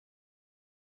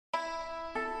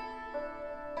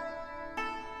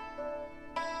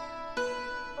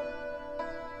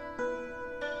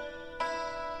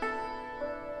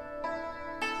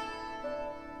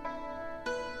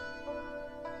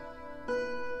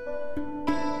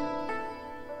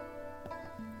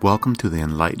Welcome to the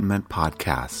Enlightenment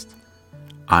Podcast.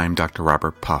 I'm Dr.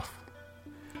 Robert Puff.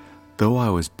 Though I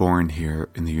was born here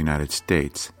in the United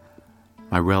States,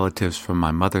 my relatives from my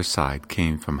mother's side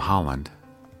came from Holland,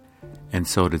 and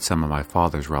so did some of my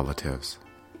father's relatives.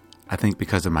 I think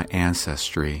because of my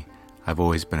ancestry, I've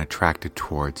always been attracted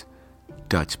towards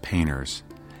Dutch painters,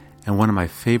 and one of my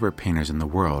favorite painters in the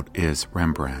world is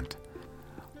Rembrandt.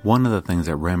 One of the things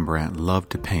that Rembrandt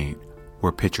loved to paint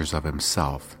were pictures of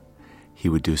himself. He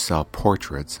would do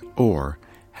self-portraits or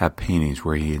have paintings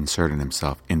where he inserted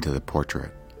himself into the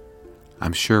portrait.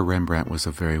 I'm sure Rembrandt was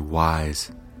a very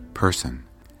wise person,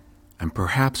 and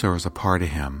perhaps there was a part of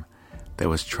him that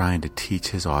was trying to teach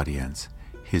his audience,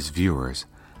 his viewers,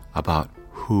 about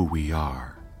who we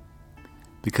are.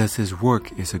 Because his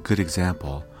work is a good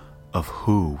example of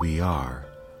who we are.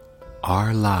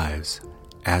 Our lives,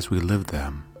 as we live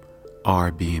them,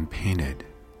 are being painted.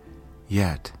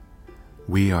 Yet,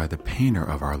 we are the painter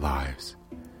of our lives.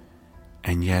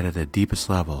 And yet at the deepest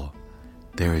level,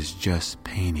 there is just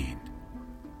painting.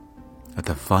 At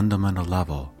the fundamental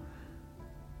level,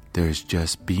 there is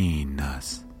just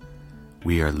beingness.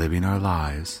 We are living our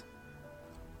lives.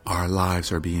 Our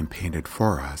lives are being painted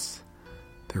for us.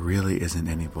 There really isn't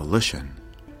any volition.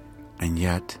 And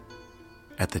yet,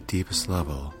 at the deepest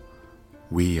level,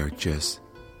 we are just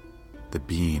the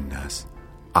beingness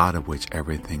out of which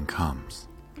everything comes.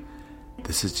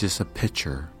 This is just a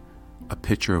picture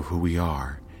of who we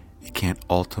are. It can't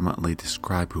ultimately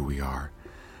describe who we are,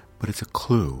 but it's a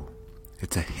clue.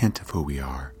 It's a hint of who we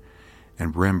are.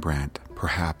 And Rembrandt,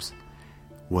 perhaps,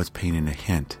 was painting a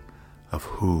hint of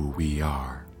who we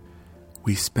are.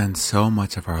 We spend so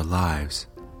much of our lives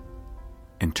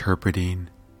interpreting,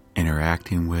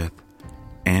 interacting with,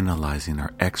 analyzing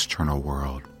our external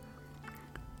world.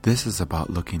 This is about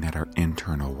looking at our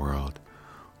internal world.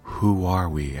 Who are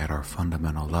we at our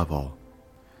fundamental level?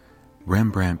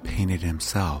 Rembrandt painted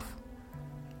himself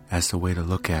as the way to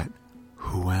look at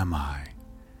who am I?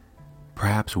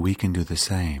 Perhaps we can do the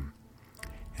same.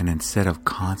 And instead of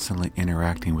constantly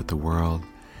interacting with the world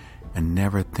and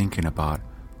never thinking about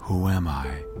who am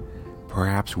I,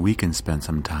 perhaps we can spend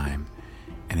some time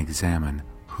and examine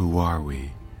who are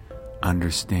we,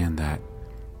 understand that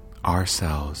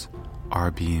ourselves are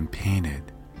being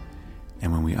painted.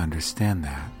 And when we understand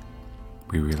that,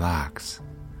 we relax.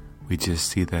 We just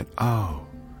see that, oh,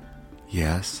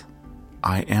 yes,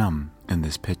 I am in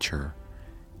this picture.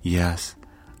 Yes,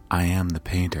 I am the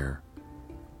painter.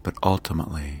 But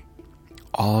ultimately,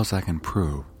 all I can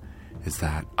prove is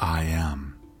that I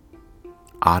am.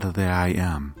 Out of the I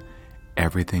am,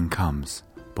 everything comes.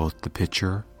 Both the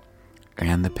picture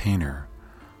and the painter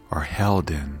are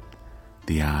held in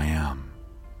the I am,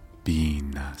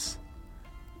 beingness.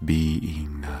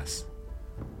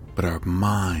 But our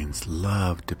minds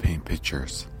love to paint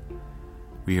pictures.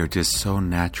 We are just so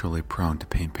naturally prone to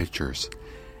paint pictures,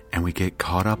 and we get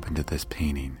caught up into this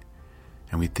painting,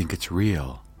 and we think it's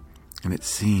real, and it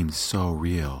seems so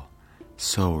real,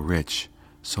 so rich,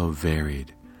 so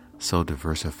varied, so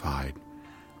diversified,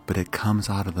 but it comes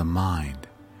out of the mind.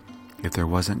 If there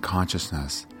wasn't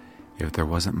consciousness, if there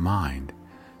wasn't mind,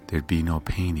 there'd be no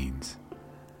paintings.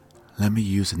 Let me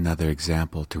use another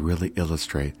example to really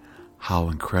illustrate how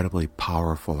incredibly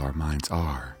powerful our minds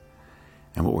are.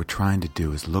 And what we're trying to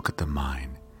do is look at the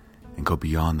mind and go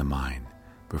beyond the mind.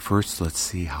 But first, let's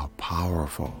see how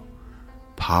powerful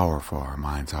our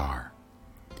minds are.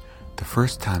 The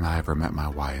first time I ever met my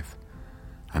wife,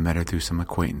 I met her through some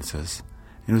acquaintances.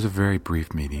 It was a very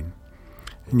brief meeting.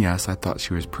 And yes, I thought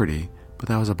she was pretty, but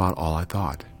that was about all I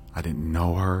thought. I didn't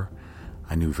know her.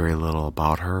 I knew very little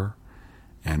about her.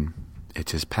 And it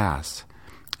just passed.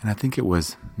 And I think it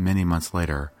was many months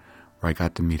later where I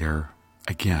got to meet her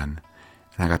again,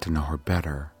 and I got to know her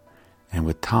better. And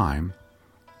with time,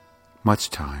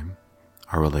 much time,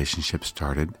 our relationship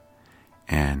started,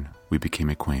 and we became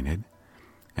acquainted,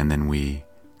 and then we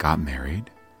got married,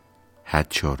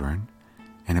 had children,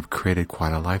 and have created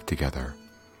quite a life together.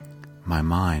 My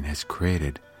mind has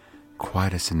created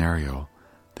quite a scenario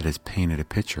that has painted a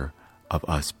picture of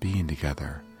us being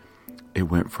together. It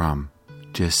went from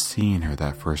just seeing her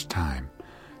that first time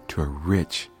to a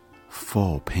rich,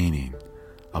 full painting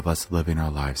of us living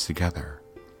our lives together.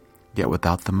 Yet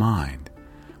without the mind,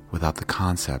 without the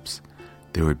concepts,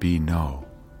 there would be no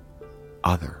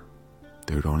other.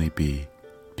 There would only be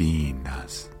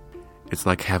beingness. It's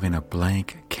like having a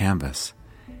blank canvas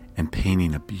and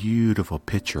painting a beautiful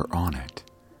picture on it.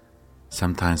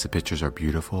 Sometimes the pictures are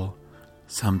beautiful,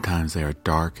 sometimes they are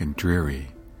dark and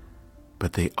dreary,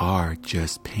 but they are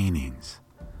just paintings.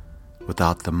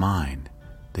 Without the mind,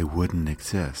 they wouldn't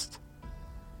exist.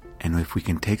 And if we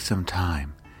can take some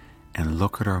time and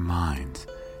look at our minds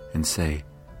and say,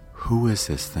 who is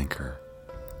this thinker?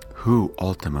 Who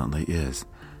ultimately is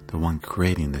the one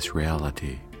creating this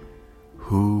reality?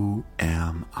 Who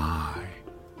am I?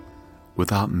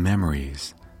 Without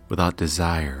memories, without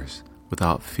desires,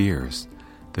 without fears,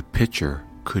 the picture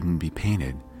couldn't be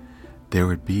painted. There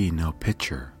would be no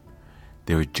picture.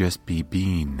 There would just be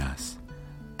beingness.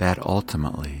 That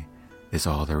ultimately is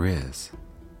all there is.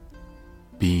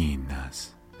 Beingness.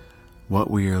 What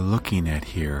we are looking at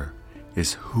here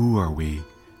is who are we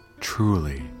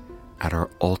truly at our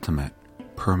ultimate,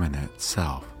 permanent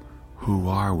self. Who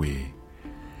are we?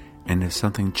 And if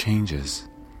something changes,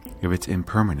 if it's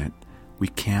impermanent, we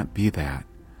can't be that.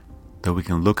 Though we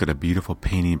can look at a beautiful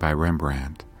painting by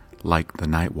Rembrandt, like The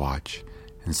Night Watch,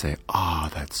 and say,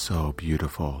 that's so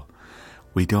beautiful.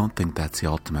 We don't think that's the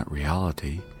ultimate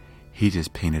reality. He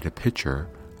just painted a picture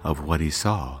of what he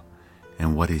saw,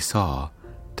 and what he saw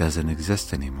doesn't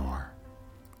exist anymore.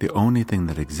 The only thing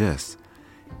that exists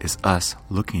is us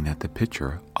looking at the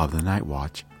picture of the Night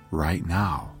Watch right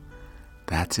now.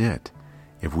 That's it.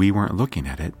 If we weren't looking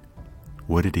at it,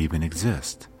 would it even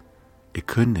exist? It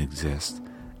couldn't exist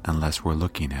unless we're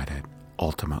looking at it,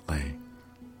 ultimately.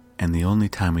 And the only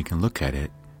time we can look at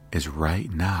it is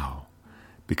right now,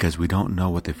 because we don't know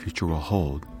what the future will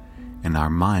hold, and our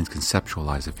minds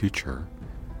conceptualize the future.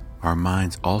 Our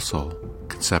minds also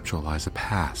conceptualize the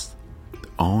past. The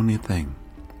only thing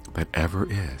that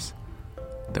ever is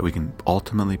that we can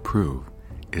ultimately prove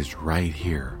is right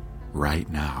here, right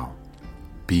now.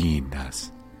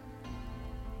 Beingness.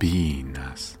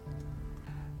 Beingness.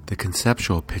 The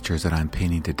conceptual pictures that I'm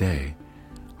painting today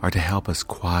are to help us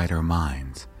quiet our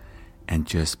minds and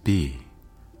just be.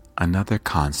 Another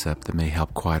concept that may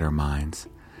help quiet our minds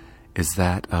is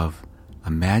that of,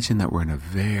 imagine that we're in a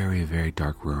very, very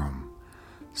dark room,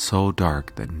 so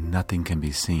dark that nothing can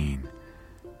be seen,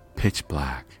 pitch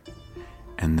black,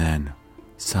 and then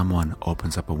someone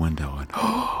opens up a window and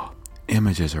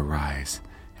images arise,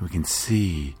 and we can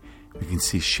see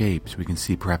shapes, we can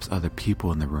see perhaps other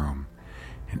people in the room,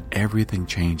 and everything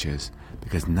changes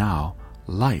because now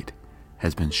light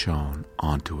has been shown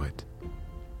onto it.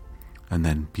 And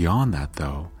then beyond that,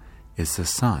 though, is the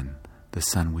sun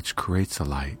which creates the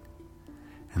light.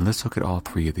 And let's look at all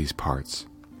three of these parts.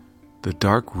 The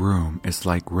dark room is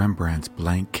like Rembrandt's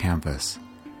blank canvas.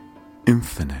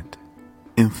 Infinite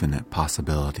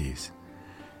possibilities.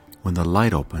 When the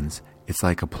light opens, it's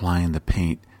like applying the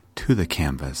paint to the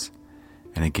canvas.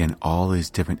 And again, all these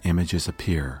different images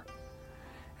appear.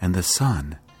 And the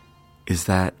sun is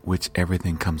that which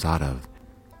everything comes out of.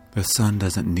 The sun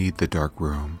doesn't need the dark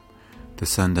room. The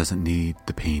sun doesn't need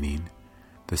the painting.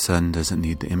 The sun doesn't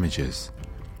need the images.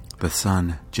 The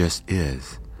sun just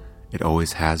is. It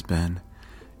always has been.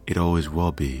 It always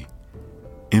will be.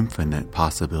 Infinite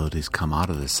possibilities come out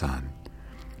of the sun.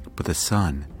 But the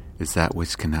sun is that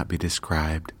which cannot be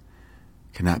described,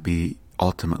 cannot be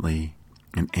ultimately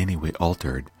in any way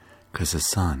altered, because the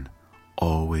sun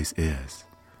always is.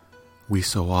 We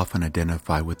so often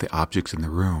identify with the objects in the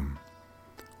room.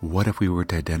 What if we were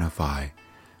to identify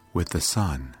with the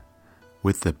sun,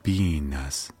 with the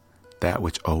beingness, that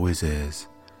which always is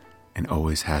and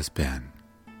always has been?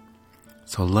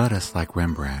 So let us, like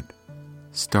Rembrandt,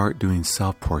 start doing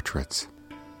self-portraits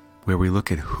where we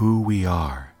look at who we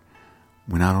are.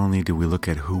 Not only do we look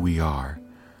at who we are,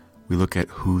 we look at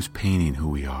who's painting who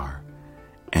we are,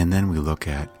 and then we look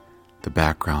at the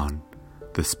background,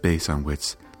 the space on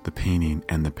which the painting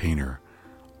and the painter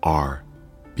are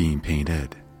being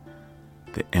painted.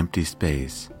 The empty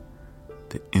space,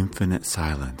 the infinite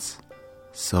silence,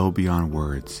 so beyond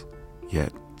words,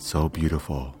 yet so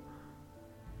beautiful.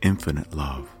 Infinite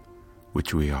love,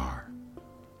 which we are.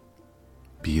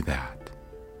 Be that.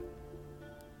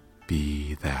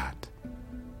 Be that.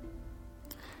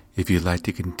 If you'd like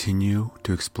to continue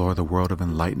to explore the world of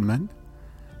enlightenment,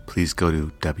 please go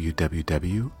to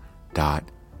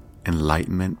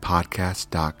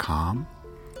www.enlightenmentpodcast.com.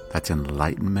 That's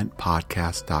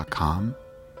enlightenmentpodcast.com.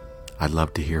 I'd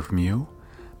love to hear from you.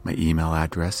 My email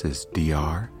address is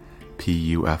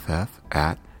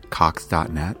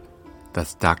drpuff@cox.net.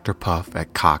 That's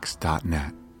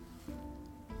drpuff@cox.net.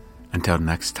 Until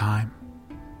next time,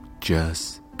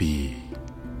 just be.